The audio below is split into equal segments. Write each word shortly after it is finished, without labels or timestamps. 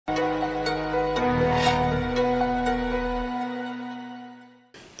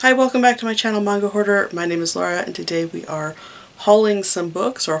Hi, welcome back to my channel, Manga Hoarder. My name is Laura, and today we are hauling some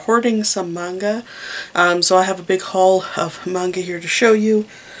books, or hoarding some manga. So I have a big haul of manga here to show you.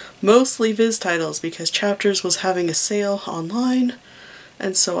 Mostly Viz titles, because Chapters was having a sale online,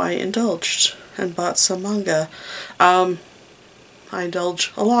 and so I indulged and bought some manga. I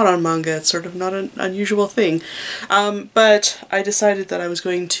indulge a lot on manga. It's sort of not an unusual thing. But I decided that I was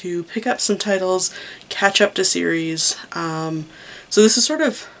going to pick up some titles, catch up to series. So this is sort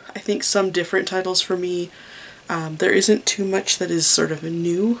of, I think, some different titles for me. There isn't too much that is sort of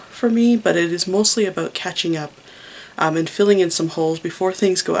new for me, but it is mostly about catching up and filling in some holes before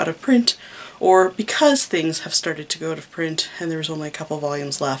things go out of print, or because things have started to go out of print and there's only a couple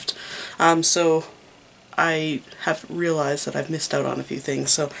volumes left. So I have realized that I've missed out on a few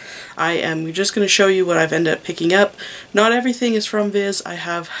things, so I am just going to show you what I've ended up picking up. Not everything is from Viz. I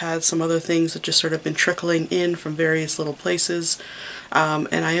have had some other things that just sort of been trickling in from various little places,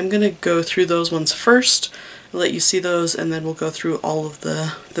 and I am going to go through those ones first, let you see those, and then we'll go through all of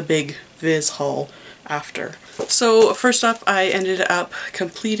the big Viz haul after. So first up, I ended up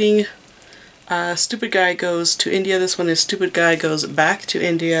completing Stupid Guy Goes to India. This one is Stupid Guy Goes Back to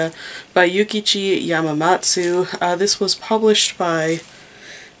India by Yukichi Yamamatsu. This was published by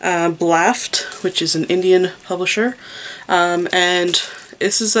Blaft, which is an Indian publisher. And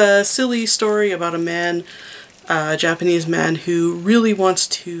this is a silly story about a man, a Japanese man, who really wants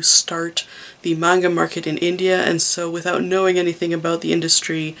to start the manga market in India, and so without knowing anything about the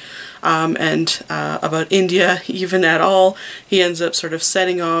industry and about India even at all, he ends up sort of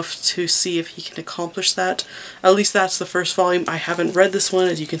setting off to see if he can accomplish that. At least that's the first volume. I haven't read this one.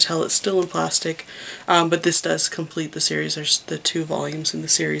 As you can tell, it's still in plastic, but this does complete the series. There's the 2 volumes in the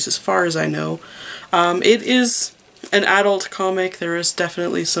series as far as I know. It is an adult comic. There is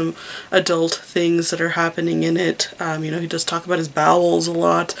definitely some adult things that are happening in it. You know, he does talk about his bowels a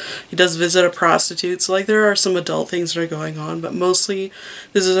lot. He does visit a prostitute, so like there are some adult things that are going on, but mostly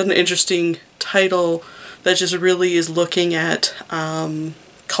this is an interesting title that just really is looking at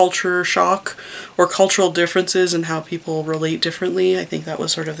culture shock or cultural differences and how people relate differently. I think that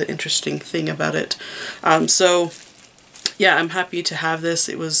was sort of the interesting thing about it. So yeah, I'm happy to have this.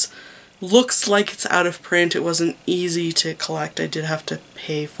 It looks like it's out of print. It wasn't easy to collect. I did have to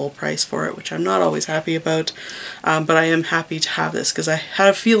pay full price for it, which I'm not always happy about, but I am happy to have this because I had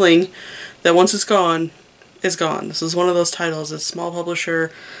a feeling that once it's gone, it's gone. This is one of those titles. It's a small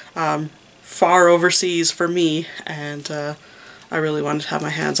publisher, far overseas for me, and I really wanted to have my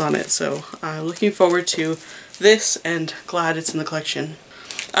hands on it, so looking forward to this and glad it's in the collection.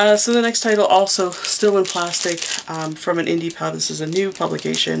 So the next title, also still in plastic, from an indie pub. This is a new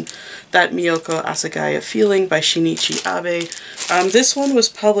publication, That Miyoko Asagaya Feeling by Shinichi Abe. This one was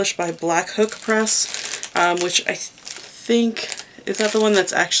published by Black Hook Press, which I think, is that the one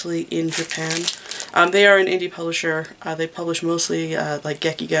that's actually in Japan? They are an indie publisher. They publish mostly like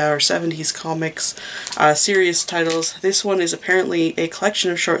Gekiga or 70s comics, serious titles. This one is apparently a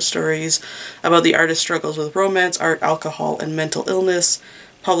collection of short stories about the artist's struggles with romance, art, alcohol, and mental illness,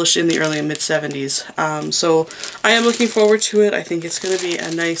 published in the early and mid-70s. So I am looking forward to it. I think it's going to be a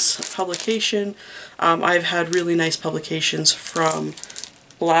nice publication. I've had really nice publications from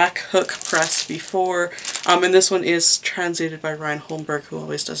Black Hook Press before, and this one is translated by Ryan Holmberg, who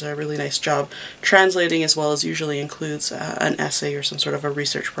always does a really nice job translating, as well as usually includes an essay or some sort of a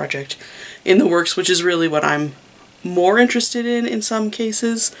research project in the works, which is really what I'm more interested in some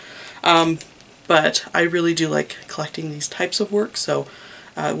cases. But I really do like collecting these types of work, so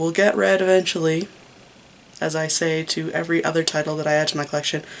will get read eventually. As I say to every other title that I add to my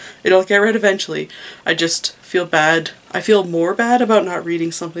collection, it'll get read eventually. I just feel bad. I feel more bad about not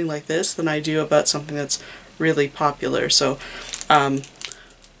reading something like this than I do about something that's really popular. So I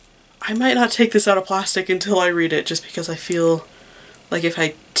might not take this out of plastic until I read it, just because I feel like if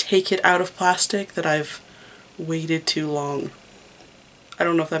I take it out of plastic that I've waited too long. I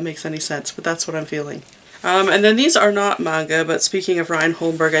don't know if that makes any sense, but that's what I'm feeling. And then these are not manga, but speaking of Ryan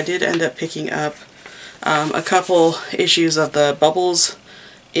Holmberg, I did end up picking up a couple issues of the Bubbles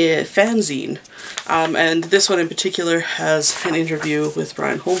fanzine. And this one in particular has an interview with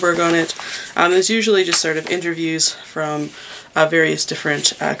Ryan Holmberg on it. There's usually just sort of interviews from various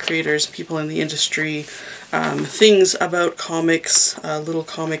different creators, people in the industry, things about comics, little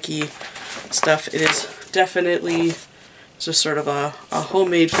comic-y stuff. It is definitely just sort of a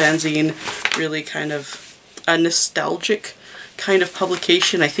homemade fanzine, really kind of a nostalgic kind of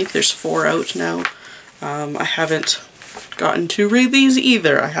publication. I think there's 4 out now. I haven't gotten to read these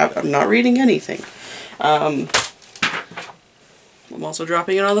either. I'm not reading anything. I'm also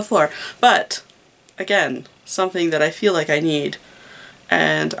dropping it on the floor. But, again, something that I feel like I need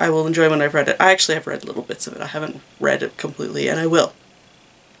and I will enjoy when I've read it. I actually have read little bits of it. I haven't read it completely, and I will.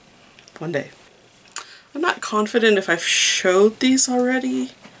 One day. I'm not confident if I've showed these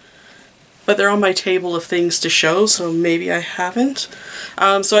already, but they're on my table of things to show, so maybe I haven't.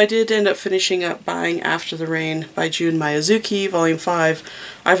 So I did end up finishing up buying After the Rain by Jun Miyazuki, Volume 5.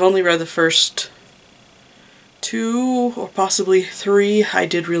 I've only read the first 2 or possibly 3. I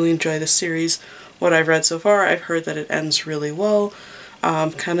did really enjoy the series. What I've read so far, I've heard that it ends really well.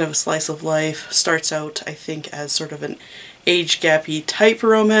 Kind of a slice of life. Starts out, I think, as sort of an age gappy type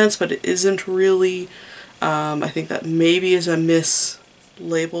romance, but it isn't really. I think that maybe is a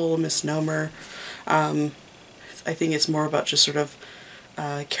mislabel, a misnomer. I think it's more about just sort of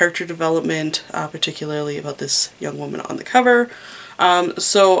character development, particularly about this young woman on the cover.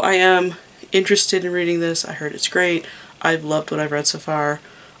 So I am interested in reading this. I heard it's great. I've loved what I've read so far.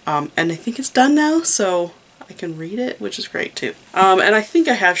 And I think it's done now, so I can read it, which is great too. And I think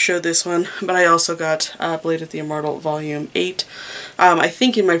I have showed this one, but I also got Blade of the Immortal Volume 8. I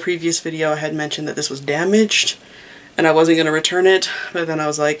think in my previous video I had mentioned that this was damaged and I wasn't going to return it, but then I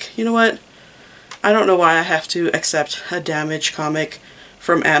was like, you know what? I don't know why I have to accept a damaged comic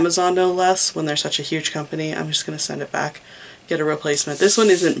from Amazon, no less, when they're such a huge company. I'm just going to send it back, get a replacement. This one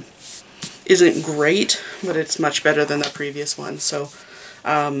isn't great, but it's much better than the previous one. So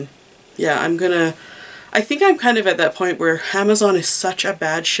yeah, I think I'm kind of at that point where Amazon is such a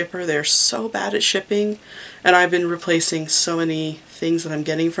bad shipper. They're so bad at shipping, and I've been replacing so many things that I'm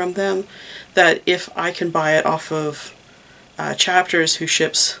getting from them that if I can buy it off of Chapters, who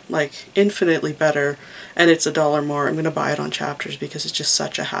ships like infinitely better, and it's $1 more, I'm going to buy it on Chapters because it's just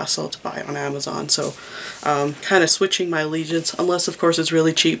such a hassle to buy on Amazon. So kind of switching my allegiance, unless of course it's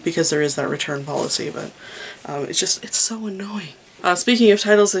really cheap, because there is that return policy, but it's so annoying. Speaking of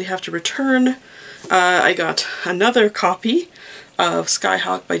titles that you have to return, I got another copy of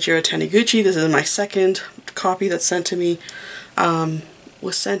Skyhawk by Jiro Taniguchi. This is my second copy that's sent to me.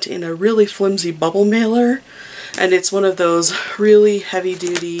 Was sent in a really flimsy bubble mailer, and it's one of those really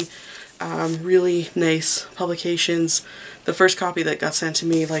heavy-duty, really nice publications. The first copy that got sent to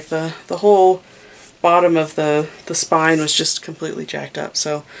me, like the whole bottom of the spine was just completely jacked up,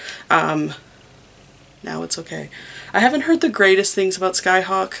 so now it's okay. I haven't heard the greatest things about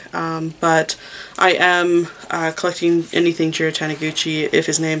Skyhawk, but I am collecting anything Jiro Taniguchi. If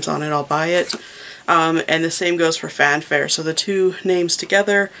his name's on it, I'll buy it. And the same goes for Fanfare. So the two names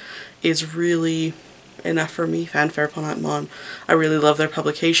together is really enough for me. Fanfare, Ponatmon. I really love their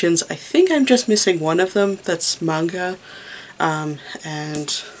publications. I think I'm just missing one of them. That's Manga.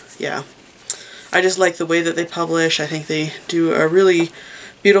 And yeah, I just like the way that they publish. I think they do a really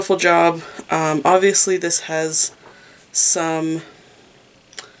beautiful job. Obviously this has some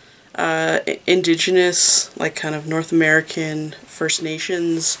indigenous, like kind of North American First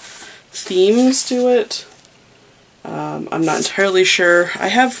Nations themes to it. I'm not entirely sure. I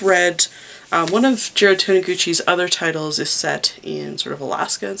have read one of Jiro Taniguchi's other titles is set in sort of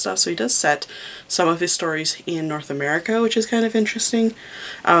Alaska and stuff, so he does set some of his stories in North America, which is kind of interesting.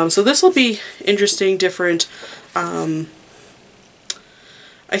 So this will be interesting, different. I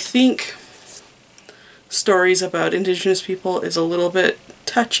think stories about Indigenous people is a little bit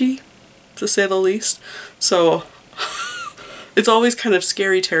touchy, to say the least, so it's always kind of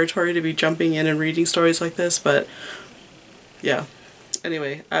scary territory to be jumping in and reading stories like this, but yeah.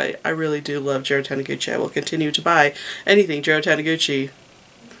 Anyway, I really do love Jiro Taniguchi. I will continue to buy anything Jiro Taniguchi,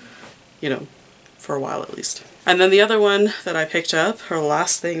 you know, for a while at least. And then the other one that I picked up, or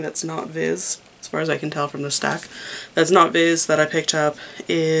last thing that's not Viz, as far as I can tell from the stack, that's not Viz that I picked up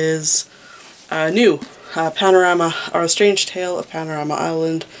is new. Panorama, or A Strange Tale of Panorama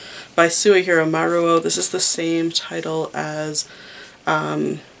Island by Suehiro Maruo. This is the same title as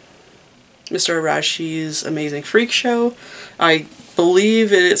Mr. Arashi's Amazing Freak Show. I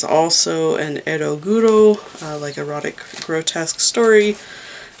believe it is also an eroguro, like erotic grotesque story.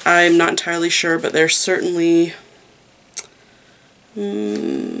 I'm not entirely sure, but there's certainly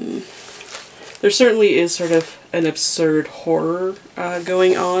there certainly is sort of an absurd horror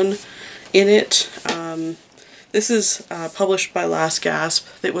going on in it. This is published by Last Gasp.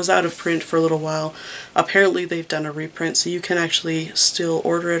 It was out of print for a little while. Apparently they've done a reprint, so you can actually still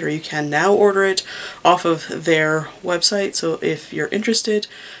order it, or you can now order it off of their website. So if you're interested,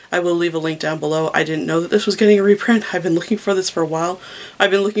 I will leave a link down below. I didn't know that this was getting a reprint. I've been looking for this for a while.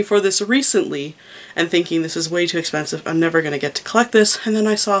 I've been looking for this recently and thinking this is way too expensive. I'm never going to get to collect this. And then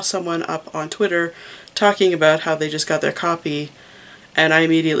I saw someone up on Twitter talking about how they just got their copy, and I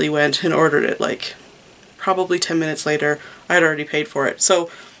immediately went and ordered it. Like, probably 10 minutes later, I had already paid for it.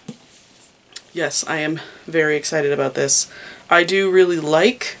 So, yes, I am very excited about this. I do really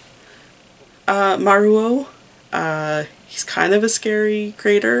like Maruo. He's kind of a scary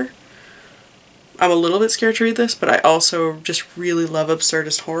creator. I'm a little bit scared to read this, but I also just really love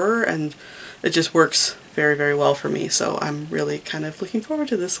absurdist horror, and it just works very, very well for me, so I'm really kind of looking forward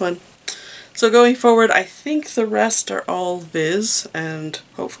to this one. So going forward, I think the rest are all Viz, and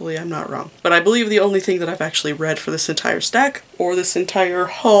hopefully I'm not wrong. But I believe the only thing that I've actually read for this entire stack, or this entire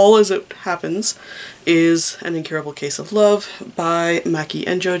haul as it happens, is An Incurable Case of Love by Maki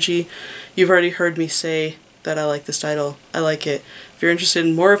and Joji. You've already heard me say that I like this title. I like it. If you're interested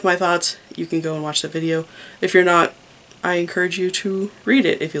in more of my thoughts, you can go and watch the video. If you're not, I encourage you to read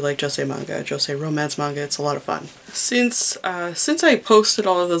it if you like josei manga, josei romance manga. It's a lot of fun. Since I posted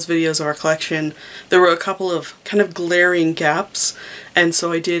all of those videos of our collection, there were a couple of kind of glaring gaps, and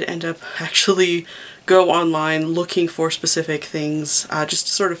so I did end up actually go online looking for specific things just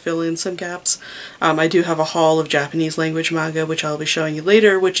to sort of fill in some gaps. I do have a haul of Japanese language manga, which I'll be showing you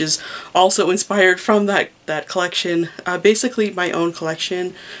later, which is also inspired from that collection. Basically, my own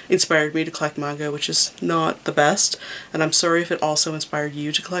collection inspired me to collect manga, which is not the best, and I'm sorry if it also inspired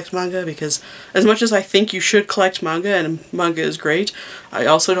you to collect manga, because as much as I think you should collect manga, and manga is great, I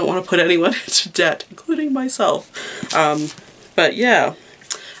also don't want to put anyone into debt, including myself. But yeah,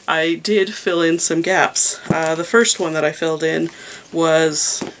 I did fill in some gaps. The first one that I filled in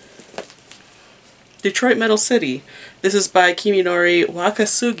was Detroit Metal City. This is by Kiminori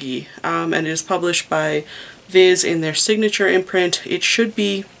Wakasugi, and it is published by Viz in their signature imprint. It should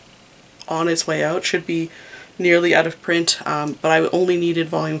be on its way out, should be nearly out of print, but I only needed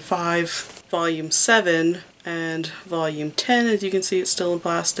volume 5, volume 7, and volume 10. As you can see, it's still in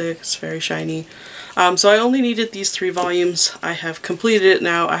plastic. It's very shiny. So I only needed these 3 volumes. I have completed it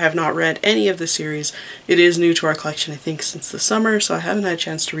now. I have not read any of the series. It is new to our collection, I think, since the summer, so I haven't had a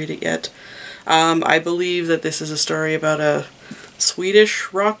chance to read it yet. I believe that this is a story about a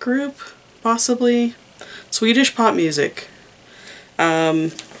Swedish rock group, possibly. Swedish pop music. I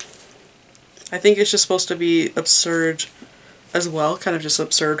think it's just supposed to be absurd as well, kind of just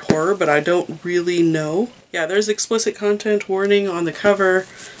absurd horror, but I don't really know. Yeah, there's explicit content warning on the cover.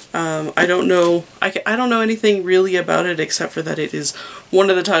 I don't know anything really about it except for that it is one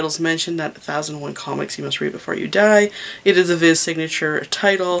of the titles mentioned, that 1001 comics you must read before you die. It is a Viz signature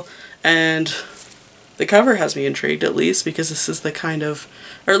title, and the cover has me intrigued, at least, because this is the kind of,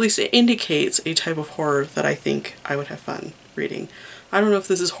 or at least it indicates a type of horror that I think I would have fun reading. I don't know if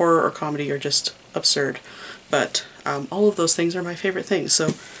this is horror or comedy or just absurd, but all of those things are my favorite things,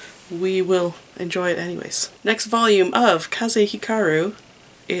 so we will enjoy it anyways. Next volume of Kaze Hikaru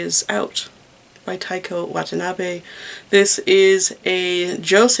is out by Taiko Watanabe. This is a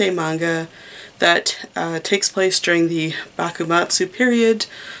josei manga that takes place during the Bakumatsu period,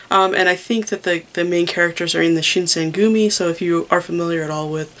 and I think that the main characters are in the Shinsengumi, so if you are familiar at all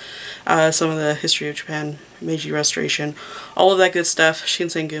with some of the history of Japan, Meiji Restoration, all of that good stuff,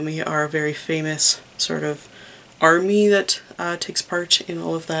 Shinsengumi are a very famous sort of army that takes part in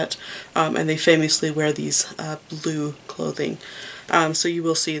all of that, and they famously wear these blue clothing. So you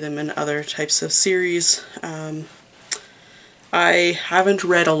will see them in other types of series. I haven't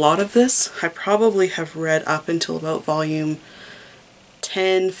read a lot of this. I probably have read up until about volume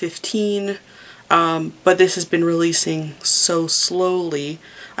 10, 15, but this has been releasing so slowly.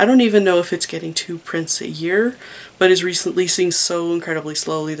 I don't even know if it's getting 2 prints a year, but is releasing so incredibly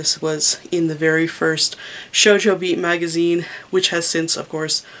slowly. This was in the very first Shoujo Beat magazine, which has since, of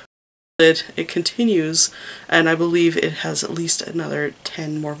course, it continues, and I believe it has at least another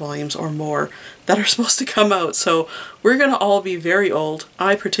 10 more volumes or more that are supposed to come out, so we're gonna all be very old.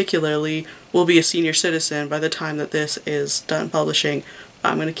 I particularly will be a senior citizen by the time that this is done publishing.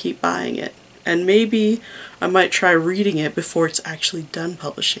 I'm gonna keep buying it, and maybe I might try reading it before it's actually done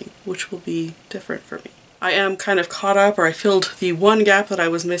publishing, which will be different for me. I am kind of caught up, or I filled the one gap that I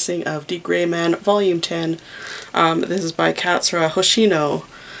was missing of Deep Gray Man Volume 10. This is by Katsura Hoshino.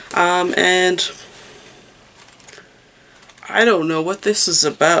 And I don't know what this is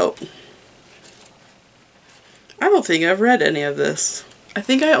about. I don't think I've read any of this. I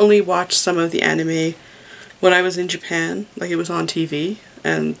think I only watched some of the anime when I was in Japan, like it was on TV,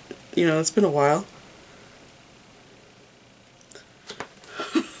 and you know, it's been a while.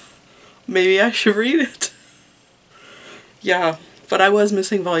 Maybe I should read it. Yeah, but I was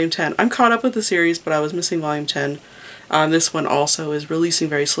missing volume 10. I'm caught up with the series, but I was missing volume 10. This one also is releasing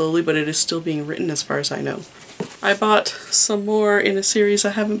very slowly, but it is still being written as far as I know. I bought some more in a series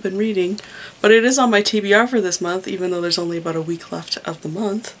I haven't been reading, but it is on my TBR for this month, even though there's only about a week left of the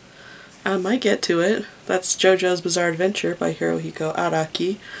month. I might get to it. That's JoJo's Bizarre Adventure by Hirohiko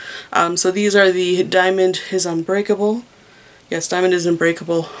Araki. So these are the Diamond is Unbreakable. Yes, Diamond is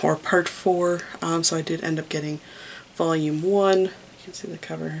Unbreakable, or Part 4. So I did end up getting Volume 1. You can see the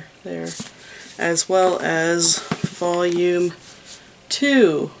cover there. As well as Volume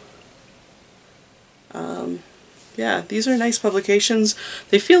 2. Yeah, these are nice publications.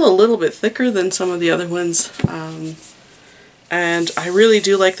 They feel a little bit thicker than some of the other ones. And I really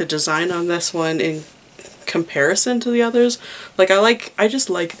do like the design on this one in comparison to the others. Like I just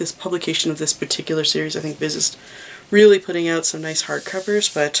like this publication of this particular series. I think Viz is really putting out some nice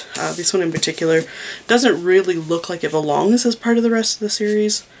hardcovers, but this one in particular doesn't really look like it belongs as part of the rest of the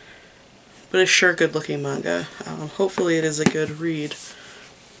series. But it's sure good looking manga. Hopefully it is a good read.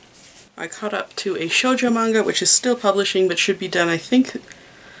 I caught up to a shoujo manga, which is still publishing, but should be done, I think,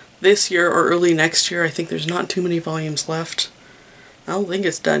 this year or early next year. I think there's not too many volumes left. I don't think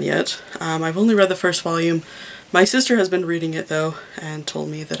it's done yet. I've only read the first volume. My sister has been reading it though, and told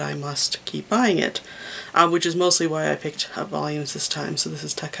me that I must keep buying it, which is mostly why I picked up volumes this time. So this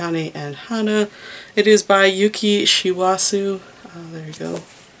is Takane and Hana. It is by Yuki Shiwasu. There you go.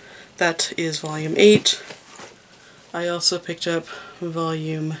 That is volume 8. I also picked up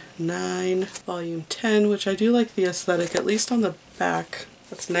volume 9, volume 10, which I do like the aesthetic, at least on the back.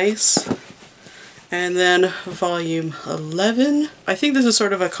 That's nice. And then volume 11. I think this is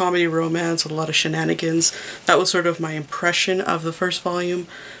sort of a comedy romance with a lot of shenanigans. That was sort of my impression of the first volume.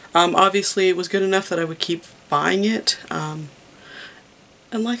 Obviously it was good enough that I would keep buying it. And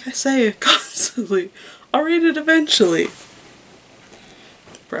like I say constantly, I'll read it eventually.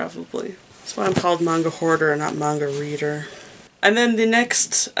 Probably. That's why I'm called Manga Hoarder and not Manga Reader. And then the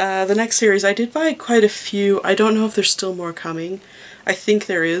next series, I did buy quite a few. I don't know if there's still more coming. I think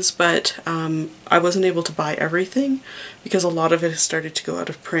there is, but I wasn't able to buy everything because a lot of it has started to go out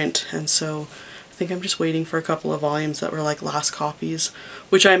of print, and so I think I'm just waiting for a couple of volumes that were like last copies,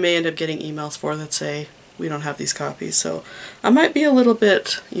 which I may end up getting emails for that say we don't have these copies. So I might be a little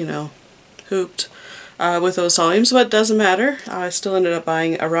bit, you know, hooped with those volumes, but it doesn't matter. I still ended up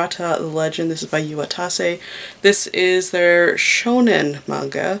buying Arata the Legend. This is by Iwatase. This is their shonen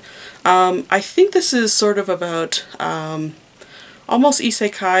manga. I think this is sort of about almost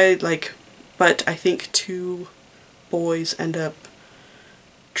isekai, like, but I think two boys end up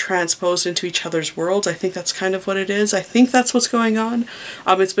transposed into each other's worlds. I think that's kind of what it is. I think that's what's going on.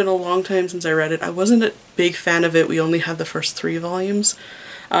 It's been a long time since I read it. I wasn't a big fan of it. We only had the first 3 volumes.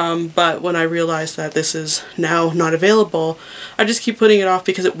 But when I realized that this is now not available, I just keep putting it off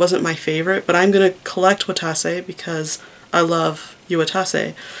because it wasn't my favorite. But I'm going to collect Watase because I love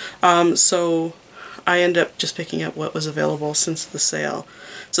Iwatase. So I end up just picking up what was available since the sale.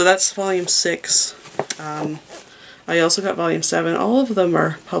 So that's volume 6. I also got volume 7. All of them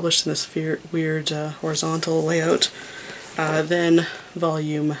are published in this weird horizontal layout. Then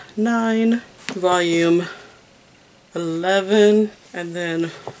volume 9, volume 11, and then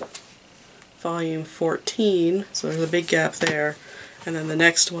volume 14. So there's a big gap there. And then the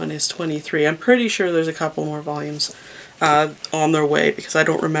next one is 23. I'm pretty sure there's a couple more volumes on their way because I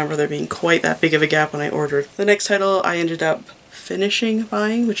don't remember there being quite that big of a gap when I ordered. The next title I ended up finishing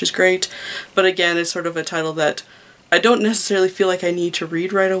buying, which is great, but again it's sort of a title that I don't necessarily feel like I need to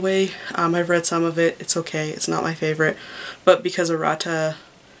read right away. I've read some of it, it's okay, it's not my favorite, but because Arata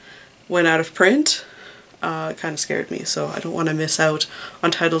went out of print, it kind of scared me, so I don't want to miss out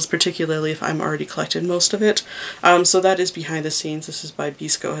on titles, particularly if I'm already collected most of it. So that is Behind the Scenes. This is by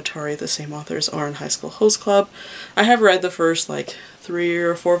Bisco Hattori, the same author as Oran High School Host Club. I have read the first like 3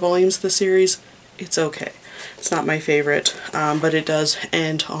 or 4 volumes of the series. It's okay. It's not my favorite, but it does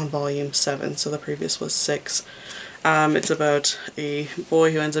end on volume 7, so the previous was 6. It's about a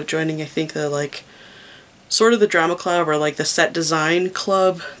boy who ends up joining, I think, the like sort of the drama club or like the set design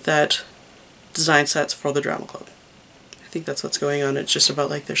club that design sets for the drama club. I think that's what's going on. It's just about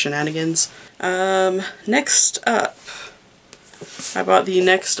like their shenanigans. Next up, I bought the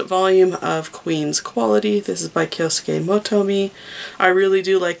next volume of Queen's Quality. This is by Kyosuke Motomi. I really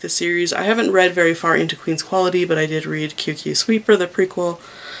do like the series. I haven't read very far into Queen's Quality, but I did read QQ Sweeper, the prequel,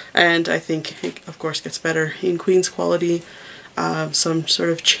 and I think it of course gets better in Queen's Quality. Some sort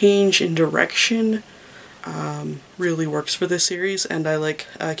of change in direction really works for this series, and I like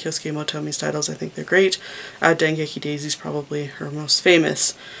Kyosuke Motomi's titles. I think they're great. Dengeki Daisy is probably her most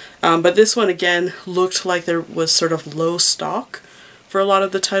famous. But this one again looked like there was sort of low stock for a lot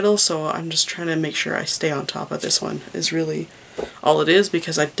of the titles, so I'm just trying to make sure I stay on top of this one is really all it is,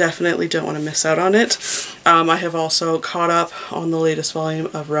 because I definitely don't want to miss out on it. I have also caught up on the latest volume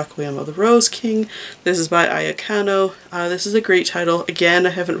of Requiem of the Rose King. This is by Aya Kano. This is a great title. Again, I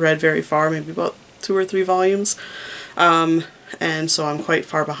haven't read very far, maybe about 2 or 3 volumes. And so I'm quite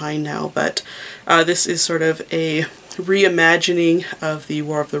far behind now, but this is sort of a reimagining of the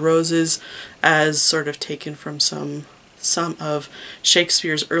War of the Roses as sort of taken from some of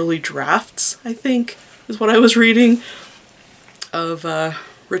Shakespeare's early drafts, I think, is what I was reading, of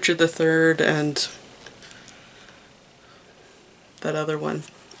Richard III and that other one.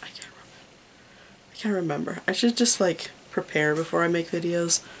 I can't remember. I should just like prepare before I make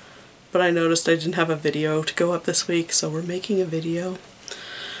videos. But I noticed I didn't have a video to go up this week, so we're making a video.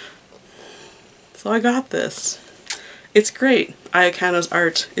 So I got this. It's great. Aya Kano's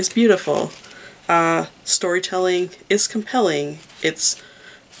art is beautiful. Storytelling is compelling. It's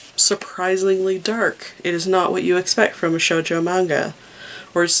surprisingly dark. It is not what you expect from a shoujo manga.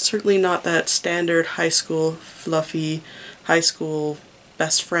 Or it's certainly not that standard high school fluffy, high school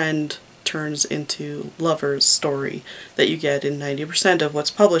best friend turns into lovers story that you get in 90% of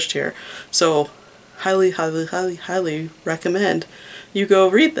what's published here. So highly, highly, highly, highly recommend you go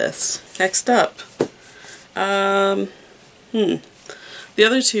read this. Next up, the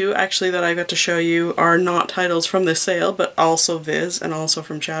other two actually that I got to show you are not titles from this sale, but also Viz and also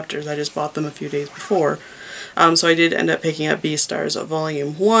from Chapters. I just bought them a few days before. So I did end up picking up Beastars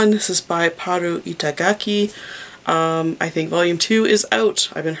Volume 1. This is by Paru Itagaki. I think Volume 2 is out.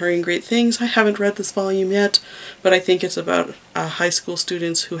 I've been hearing great things. I haven't read this volume yet, but I think it's about high school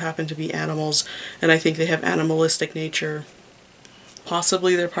students who happen to be animals, and I think they have animalistic nature.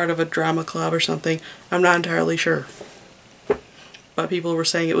 Possibly they're part of a drama club or something. I'm not entirely sure. But people were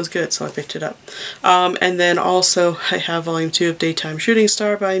saying it was good, so I picked it up. And then also I have Volume 2 of Daytime Shooting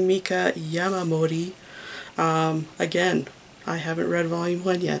Star by Mika Yamamori. Again, I haven't read Volume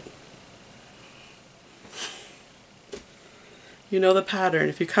 1 yet. You know the pattern.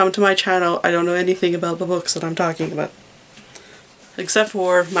 If you come to my channel, I don't know anything about the books that I'm talking about. Except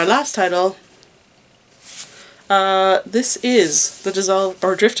for my last title. This is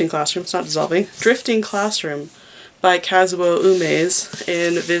the Drifting Classroom. It's not dissolving. Drifting Classroom by Kazuo Ume's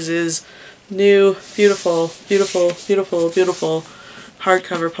in Viz's new, beautiful, beautiful, beautiful, beautiful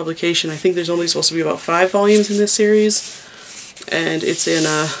hardcover publication. I think there's only supposed to be about 5 volumes in this series. And it's in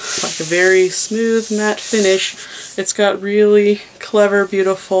like a very smooth matte finish. It's got really clever,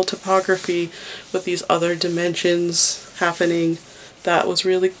 beautiful typography with these other dimensions happening. That was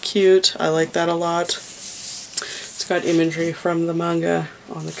really cute. I like that a lot. It's got imagery from the manga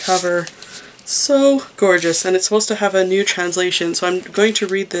on the cover. So gorgeous. And it's supposed to have a new translation, so I'm going to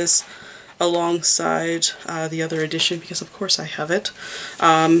read this alongside the other edition because of course I have it.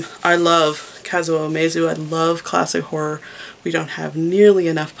 I love Kazuo Umezu. I love classic horror. We don't have nearly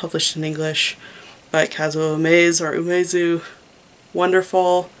enough published in English, but Kazuo Umezu,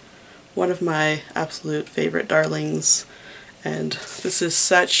 wonderful. One of my absolute favorite darlings. And this is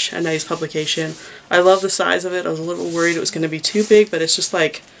such a nice publication. I love the size of it. I was a little worried it was going to be too big, but it's just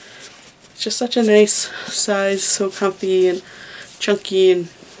like, it's just such a nice size, so comfy and chunky and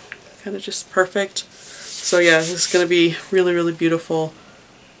kind of just perfect. So yeah, this is going to be really, really beautiful.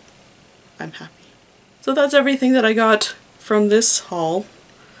 I'm happy. So that's everything that I got from this haul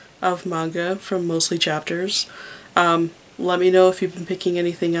of manga from mostly Chapters. Let me know if you've been picking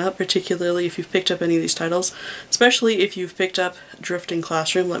anything up, particularly if you've picked up any of these titles, especially if you've picked up Drifting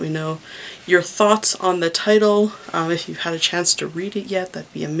Classroom. Let me know your thoughts on the title. If you've had a chance to read it yet,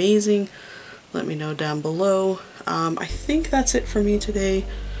 that'd be amazing. Let me know down below. I think that's it for me today.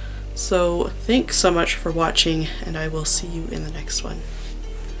 So thanks so much for watching, and I will see you in the next one.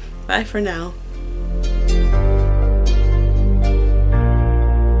 Bye for now.